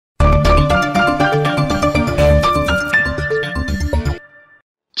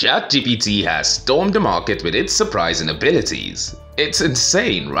ChatGPT has stormed the market with its surprising abilities. It's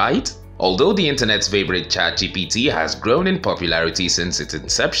insane, right? Although the internet's favorite ChatGPT has grown in popularity since its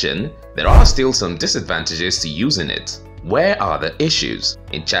inception, there are still some disadvantages to using it. Where are the issues?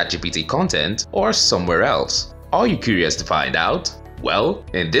 In ChatGPT content or somewhere else? Are you curious to find out? Well,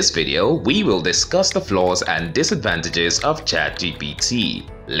 in this video, we will discuss the flaws and disadvantages of ChatGPT.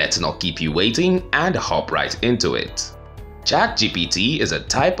 Let's not keep you waiting and hop right into it. ChatGPT is a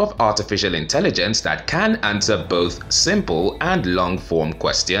type of artificial intelligence that can answer both simple and long-form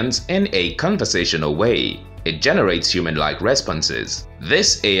questions in a conversational way. It generates human-like responses.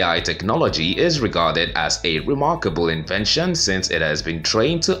 This AI technology is regarded as a remarkable invention since it has been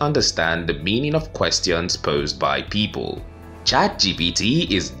trained to understand the meaning of questions posed by people. ChatGPT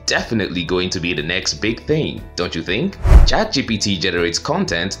is definitely going to be the next big thing, don't you think? ChatGPT generates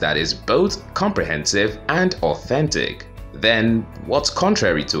content that is both comprehensive and authentic. Then, what's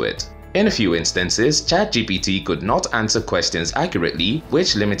contrary to it? In a few instances, ChatGPT could not answer questions accurately,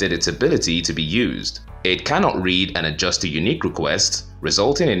 which limited its ability to be used. It cannot read and adjust to unique requests,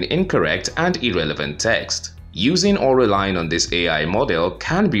 resulting in incorrect and irrelevant text. Using or relying on this AI model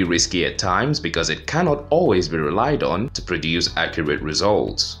can be risky at times because it cannot always be relied on to produce accurate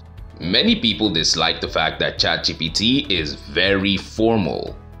results. Many people dislike the fact that ChatGPT is very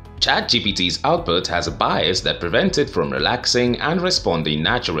formal. ChatGPT's output has a bias that prevents it from relaxing and responding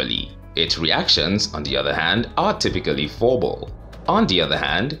naturally. Its reactions, on the other hand, are typically formal. On the other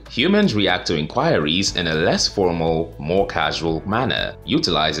hand, humans react to inquiries in a less formal, more casual manner,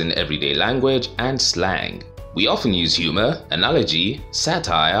 utilizing everyday language and slang. We often use humor, analogy,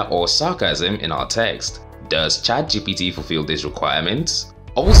 satire, or sarcasm in our text. Does ChatGPT fulfill these requirements?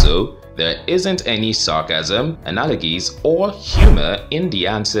 Also, there isn't any sarcasm, analogies, or humor in the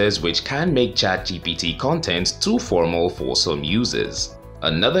answers, which can make ChatGPT content too formal for some users.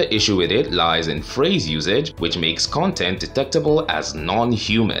 Another issue with it lies in phrase usage, which makes content detectable as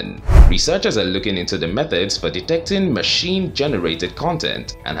non-human. Researchers are looking into the methods for detecting machine-generated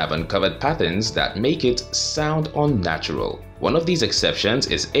content and have uncovered patterns that make it sound unnatural. One of these exceptions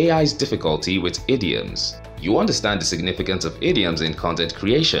is AI's difficulty with idioms. You understand the significance of idioms in content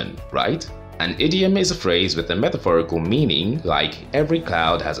creation, right? An idiom is a phrase with a metaphorical meaning, like every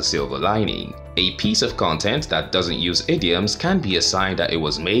cloud has a silver lining. A piece of content that doesn't use idioms can be a sign that it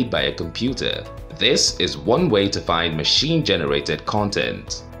was made by a computer. This is one way to find machine-generated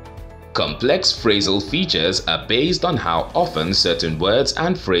content. Complex phrasal features are based on how often certain words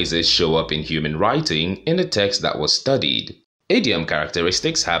and phrases show up in human writing in the text that was studied. Idiom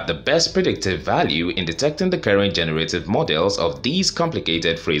characteristics have the best predictive value in detecting the current generative models of these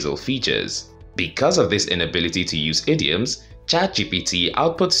complicated phrasal features. Because of this inability to use idioms, ChatGPT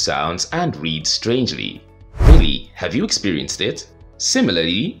outputs sounds and reads strangely. Really, have you experienced it?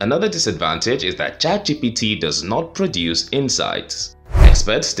 Similarly, another disadvantage is that ChatGPT does not produce insights.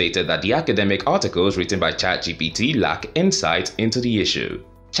 Experts stated that the academic articles written by ChatGPT lack insight into the issue.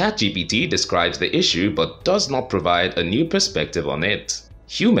 ChatGPT describes the issue but does not provide a new perspective on it.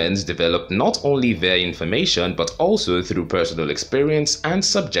 Humans develop not only their information but also through personal experience and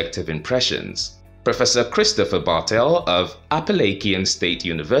subjective impressions. Professor Christopher Bartel of Appalachian State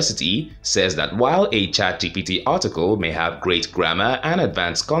University says that while a ChatGPT article may have great grammar and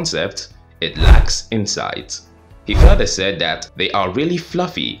advanced concepts, it lacks insight. He further said that they are really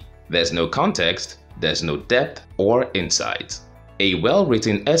fluffy. There's no context, there's no depth or insight. A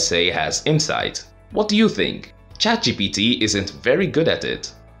well-written essay has insight. What do you think? ChatGPT isn't very good at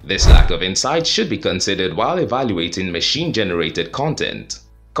it. This lack of insight should be considered while evaluating machine-generated content.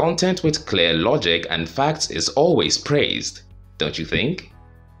 Content with clear logic and facts is always praised, don't you think?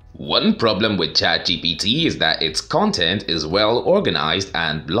 One problem with ChatGPT is that its content is well organized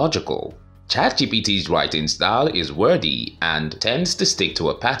and logical. ChatGPT's writing style is wordy and tends to stick to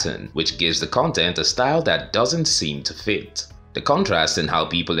a pattern, which gives the content a style that doesn't seem to fit. The contrast in how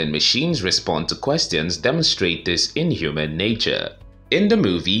people and machines respond to questions demonstrate this inhuman nature. In the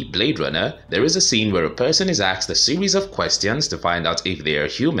movie Blade Runner, there is a scene where a person is asked a series of questions to find out if they are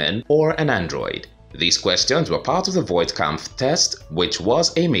human or an android. These questions were part of the Voight-Kampff test, which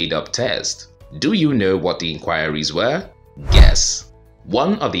was a made-up test. Do you know what the inquiries were? Guess.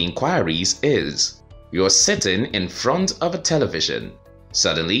 One of the inquiries is: you're sitting in front of a television.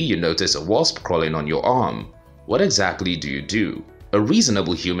 Suddenly, you notice a wasp crawling on your arm. What exactly do you do? A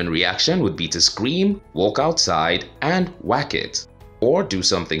reasonable human reaction would be to scream, walk outside, and whack it. Or do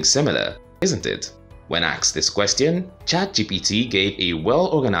something similar, isn't it? When asked this question, ChatGPT gave a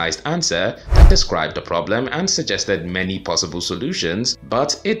well-organized answer that described the problem and suggested many possible solutions,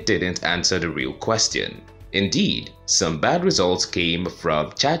 but it didn't answer the real question. Indeed, some bad results came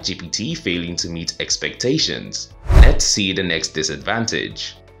from ChatGPT failing to meet expectations. Let's see the next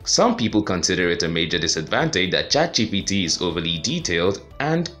disadvantage. Some people consider it a major disadvantage that ChatGPT is overly detailed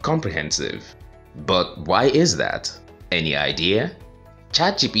and comprehensive. But why is that? Any idea?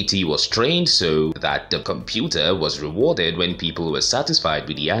 ChatGPT was trained so that the computer was rewarded when people were satisfied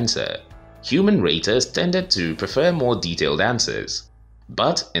with the answer. Human raters tended to prefer more detailed answers.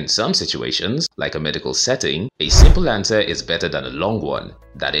 But in some situations, like a medical setting, a simple answer is better than a long one.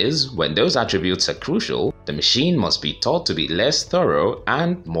 That is, when those attributes are crucial, the machine must be taught to be less thorough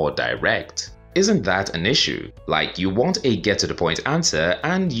and more direct. Isn't that an issue? Like, you want a get-to-the-point answer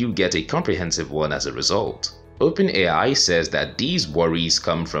and you get a comprehensive one as a result. OpenAI says that these worries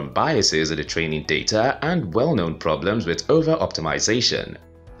come from biases in the training data and well-known problems with over-optimization.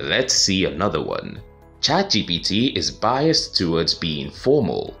 Let's see another one. ChatGPT is biased towards being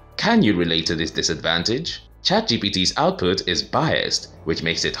formal. Can you relate to this disadvantage? ChatGPT's output is biased, which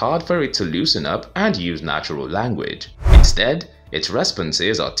makes it hard for it to loosen up and use natural language. Instead, its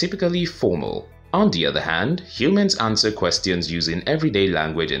responses are typically formal. On the other hand, humans answer questions using everyday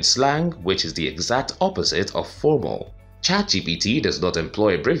language and slang, which is the exact opposite of formal. ChatGPT does not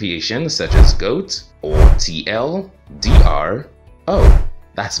employ abbreviations such as GOAT or TL, DR. Oh,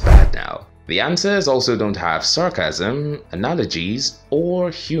 that's bad now. The answers also don't have sarcasm, analogies,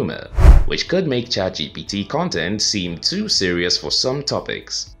 or humor, which could make ChatGPT content seem too serious for some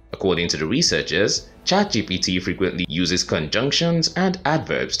topics. According to the researchers, ChatGPT frequently uses conjunctions and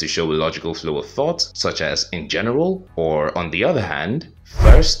adverbs to show a logical flow of thought, such as in general, or on the other hand,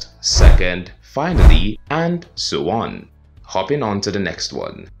 first, second, finally, and so on. Hopping on to the next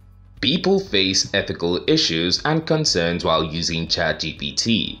one. People face ethical issues and concerns while using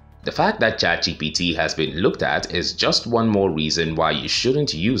ChatGPT. The fact that ChatGPT has been looked at is just one more reason why you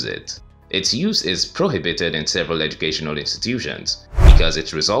shouldn't use it. Its use is prohibited in several educational institutions. Because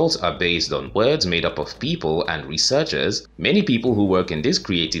its results are based on words made up of people and researchers, many people who work in these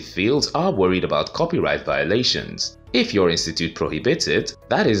creative fields are worried about copyright violations. If your institute prohibits it,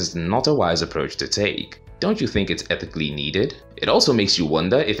 that is not a wise approach to take. Don't you think it's ethically needed? It also makes you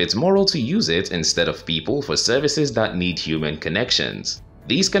wonder if it's moral to use it instead of people for services that need human connections.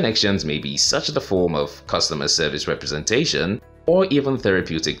 These connections may be such the form of customer service representation or even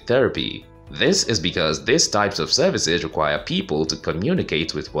therapeutic therapy. This is because these types of services require people to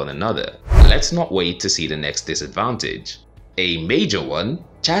communicate with one another. Let's not wait to see the next disadvantage. A major one,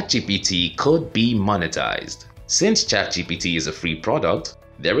 ChatGPT could be monetized. Since ChatGPT is a free product,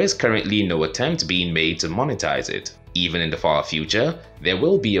 there is currently no attempt being made to monetize it. Even in the far future, there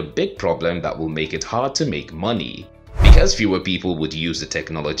will be a big problem that will make it hard to make money. Because fewer people would use the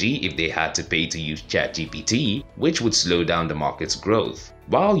technology if they had to pay to use ChatGPT, which would slow down the market's growth.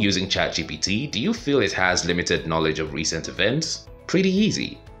 While using ChatGPT, do you feel it has limited knowledge of recent events? Pretty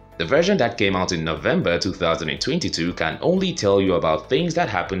easy. The version that came out in November 2022 can only tell you about things that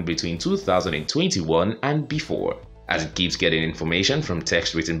happened between 2021 and before. As it keeps getting information from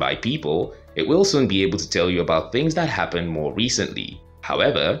text written by people, it will soon be able to tell you about things that happened more recently.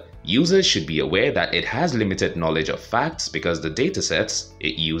 However, users should be aware that it has limited knowledge of facts because the datasets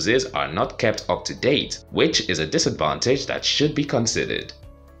it uses are not kept up to date, which is a disadvantage that should be considered.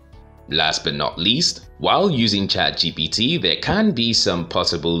 Last but not least, while using ChatGPT, there can be some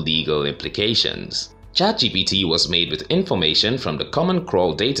possible legal implications. ChatGPT was made with information from the Common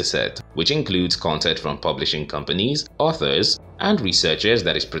Crawl dataset, which includes content from publishing companies, authors, and researchers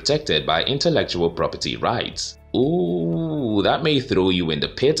that is protected by intellectual property rights. Ooh, that may throw you in the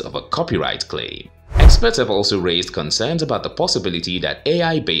pit of a copyright claim. Experts have also raised concerns about the possibility that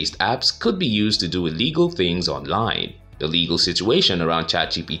AI-based apps could be used to do illegal things online. The legal situation around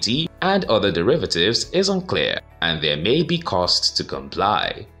ChatGPT and other derivatives is unclear, and there may be costs to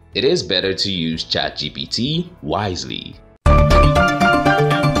comply. It is better to use ChatGPT wisely.